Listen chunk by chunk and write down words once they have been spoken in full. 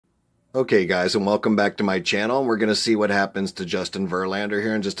Okay, guys, and welcome back to my channel. We're going to see what happens to Justin Verlander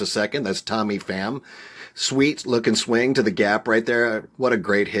here in just a second. That's Tommy Pham. Sweet looking swing to the gap right there. What a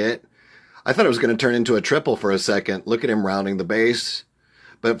great hit. I thought it was going to turn into a triple for a second. Look at him rounding the base.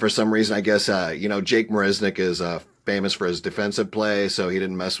 But for some reason, I guess, Jake Marisnick is famous for his defensive play, so he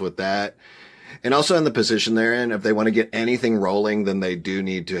didn't mess with that. And also in the position they're in, if they want to get anything rolling, then they do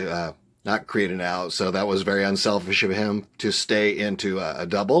need to not create an out. So that was very unselfish of him to stay into a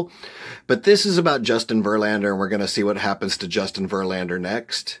double. But this is about Justin Verlander, and we're going to see what happens to Justin Verlander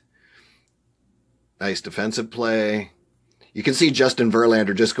next. Nice defensive play. You can see Justin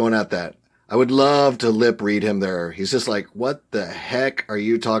Verlander just going at that. I would love to lip read him there. He's just like, what the heck are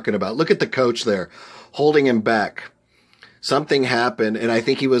you talking about? Look at the coach there holding him back. Something happened, and I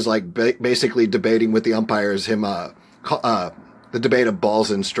think he was like basically debating with the umpires the debate of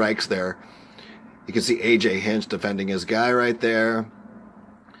balls and strikes there. You can see A.J. Hinch defending his guy right there.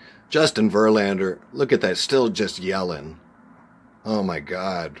 Justin Verlander, look at that, still just yelling. Oh my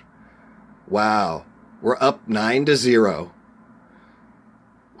God. Wow. We're up 9-0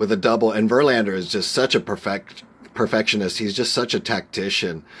 with a double, and Verlander is just such a perfectionist. He's just such a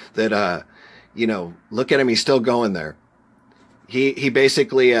tactician that, look at him, he's still going there. He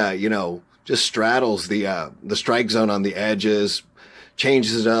basically, just straddles the strike zone on the edges,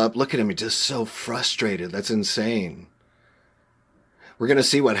 changes it up. Look at him. He's just so frustrated. That's insane. We're going to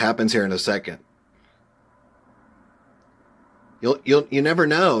see what happens here in a second. You never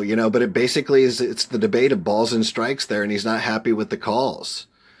know, but it basically it's the debate of balls and strikes there, and he's not happy with the calls.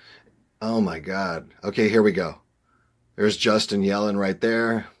 Oh my God. Okay, here we go. There's Justin yelling right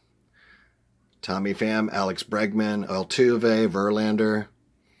there. Tommy Pham, Alex Bregman, Altuve, Verlander.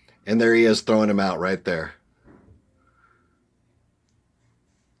 And there he is throwing him out right there.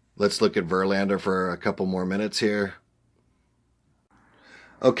 Let's look at Verlander for a couple more minutes here.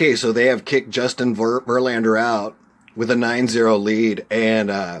 Okay, so they have kicked Justin Verlander out with a 9-0 lead.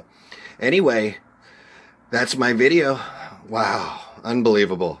 And anyway, that's my video. Wow,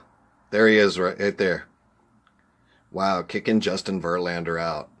 unbelievable. There he is right there. Wow, kicking Justin Verlander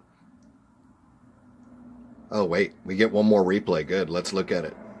out. Oh, wait, we get one more replay. Good, let's look at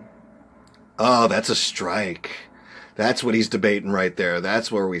it. Oh, that's a strike. That's what he's debating right there. That's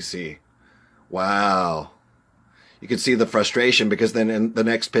where we see. Wow. You can see the frustration because then the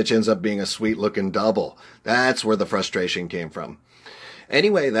next pitch ends up being a sweet-looking double. That's where the frustration came from.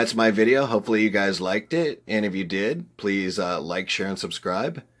 Anyway, that's my video. Hopefully you guys liked it. And if you did, please like, share, and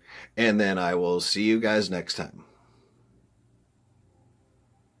subscribe. And then I will see you guys next time.